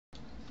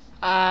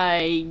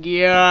Hi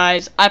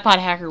guys, iPod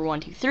Hacker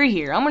 123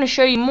 here. I'm going to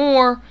show you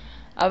more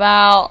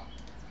about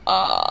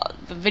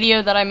the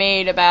video that I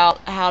made about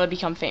how to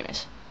become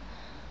famous.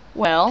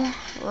 Well,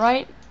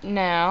 right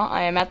now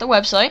I am at the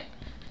website.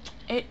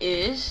 It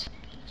is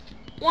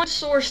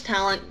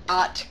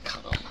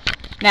onesourcetalent.com.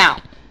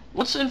 Now,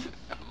 what's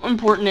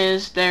important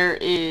is there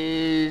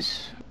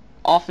is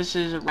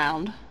offices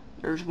around.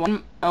 There's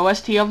one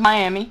OST of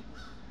Miami,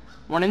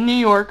 one in New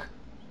York,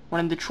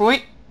 one in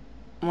Detroit,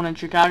 one in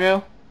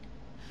Chicago,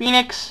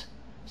 Phoenix,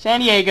 San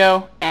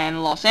Diego,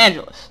 and Los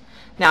Angeles.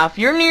 Now, if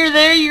you're near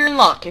there, you're in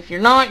luck. If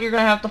you're not, you're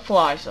going to have to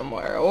fly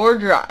somewhere or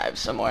drive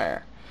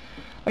somewhere.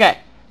 Okay,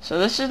 so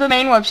this is the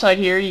main website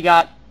here. You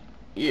got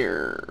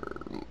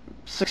your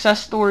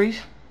success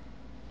stories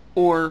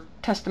or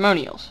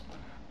testimonials.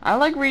 I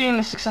like reading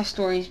the success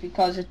stories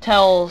because it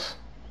tells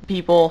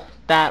people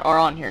that are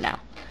on here now.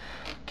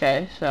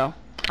 Okay, so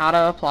how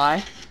to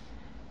apply.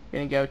 You're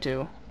going to go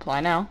to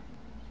apply now.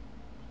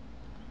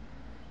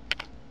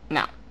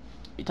 Now,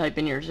 you type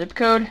in your zip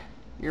code,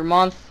 your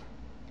month,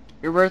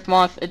 your birth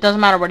month. It doesn't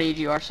matter what age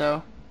you are,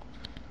 so.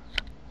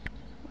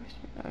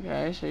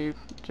 Okay, so your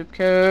zip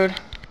code,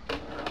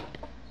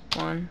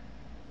 1.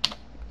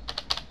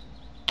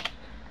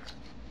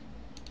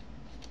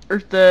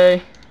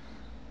 Birthday.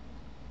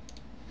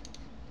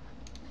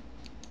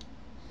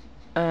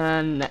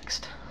 And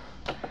next.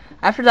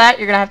 After that,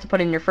 you're going to have to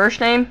put in your first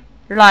name,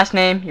 your last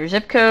name, your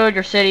zip code,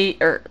 your city,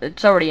 or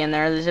it's already in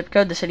there. The zip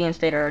code, the city, and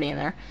state are already in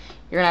there.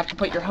 You're going to have to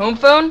put your home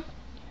phone,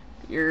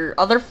 your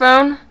other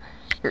phone,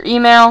 your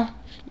email,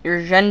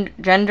 your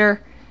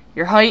gender,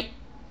 your height,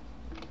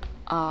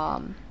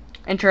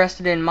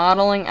 interested in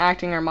modeling,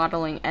 acting, or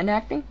modeling and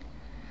acting.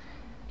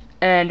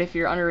 And if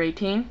you're under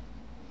 18,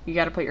 you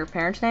got to put your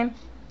parents' name.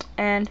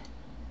 And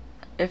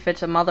if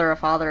it's a mother, a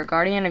father, a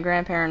guardian, a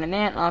grandparent, an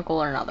aunt,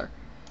 uncle, or another.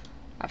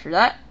 After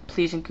that,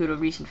 please include a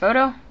recent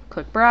photo,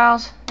 click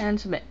browse, and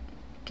submit.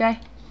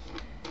 Okay?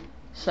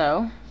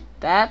 So,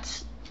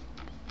 that's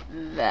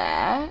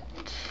that.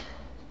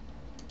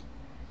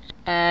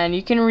 And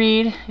you can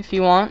read, if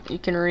you want, you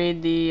can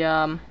read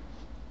the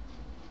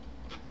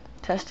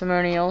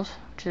testimonials,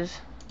 which is,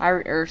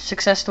 or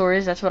success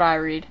stories. That's what I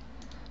read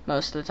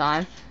most of the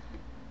time.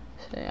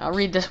 So I'll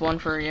read this one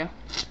for you.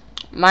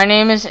 My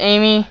name is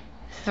Amy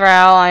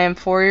Thrall. I am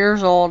 4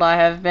 years old. I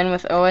have been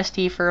with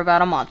OST for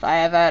about a month. I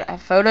have had a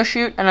photo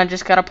shoot, and I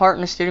just got a part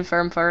in a student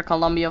film for a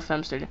Columbia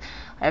film student.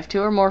 I have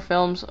 2 or more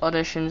films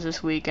auditions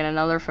this week and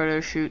another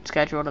photo shoot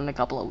scheduled in a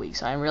couple of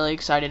weeks. I am really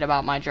excited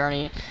about my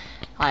journey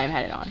I am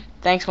headed on.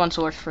 Thanks,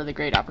 OneSource, for the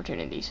great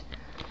opportunities.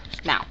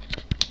 Now,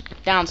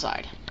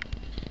 downside.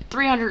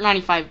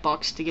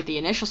 $395 to get the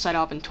initial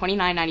setup and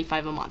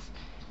 $29.95 a month.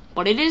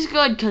 But it is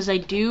good because they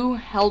do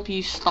help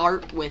you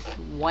start with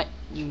what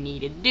you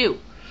need to do.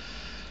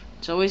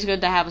 It's always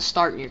good to have a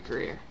start in your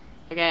career.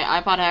 Okay,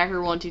 iPod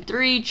Hacker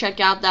 123. Check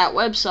out that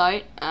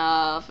website.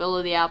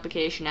 Fill the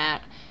application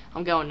out.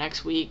 I'm going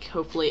next week.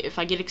 Hopefully, if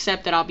I get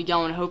accepted, I'll be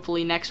going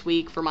hopefully next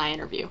week for my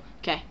interview.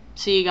 Okay,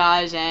 see you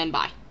guys and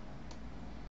bye.